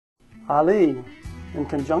Ali. In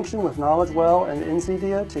conjunction with Knowledge Well and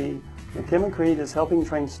NCDOT, McKim Creed is helping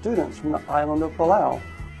train students from the island of Palau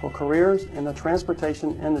for careers in the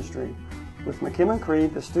transportation industry. With McKim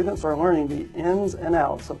Creed, the students are learning the ins and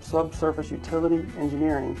outs of subsurface utility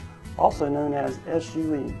engineering, also known as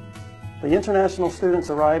SUE. The international students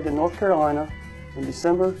arrived in North Carolina in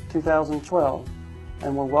December 2012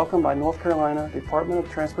 and were welcomed by North Carolina Department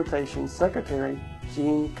of Transportation Secretary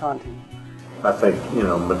Gene Conti. I think,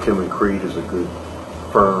 McKim Creed is a good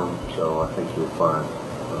firm, so I think you'll find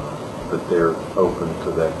that they're open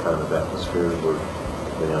to that kind of atmosphere where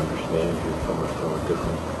they understand you're coming from a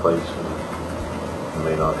different place and you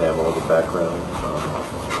may not have all the background.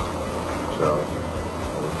 So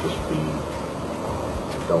just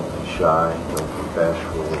don't be shy, don't be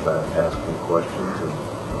bashful about asking questions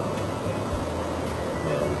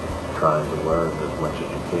and trying to learn as much as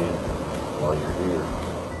you can while you're here.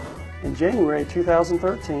 In January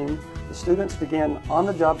 2013, the students began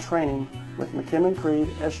on-the-job training with McKim Creed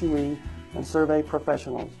SUE and survey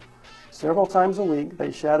professionals. Several times a week,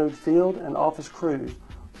 they shadowed field and office crews,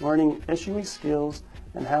 learning SUE skills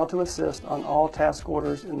and how to assist on all task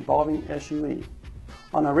orders involving SUE.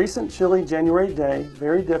 On a recent chilly January day,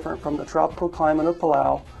 very different from the tropical climate of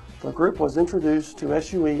Palau, the group was introduced to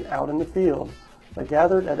SUE out in the field. They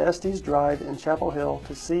gathered at Estes Drive in Chapel Hill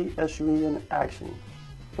to see SUE in action.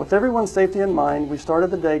 With everyone's safety in mind, we started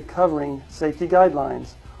the day covering safety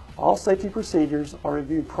guidelines. All safety procedures are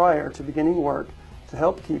reviewed prior to beginning work to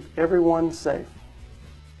help keep everyone safe.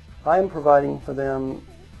 I am providing for them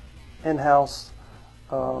in-house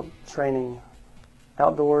training,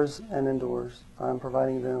 outdoors and indoors. I'm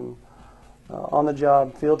providing them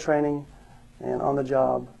on-the-job field training and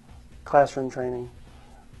on-the-job classroom training.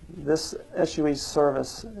 This SUE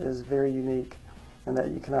service is very unique in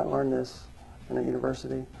that you cannot learn this in a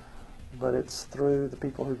university, but it's through the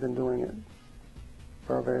people who've been doing it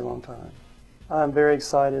for a very long time. I'm very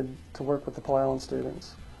excited to work with the Palauan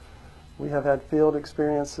students. We have had field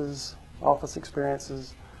experiences, office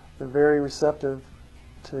experiences. They're very receptive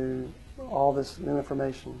to all this new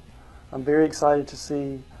information. I'm very excited to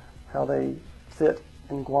see how they fit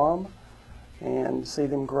in Guam and see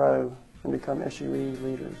them grow and become SUE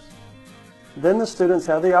leaders. Then the students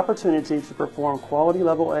have the opportunity to perform quality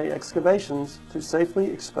level A excavations to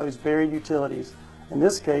safely expose buried utilities, in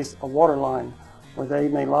this case a water line, where they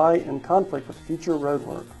may lie in conflict with future road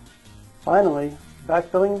work. Finally,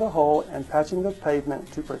 backfilling the hole and patching the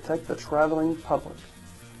pavement to protect the traveling public.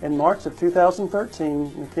 In March of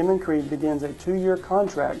 2013, McKim Creed begins a 2-year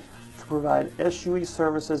contract to provide SUE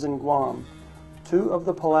services in Guam. 2 of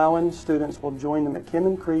the Palauan students will join the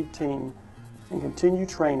McKim Creed team and continue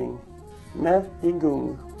training. Meh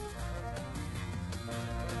Igung.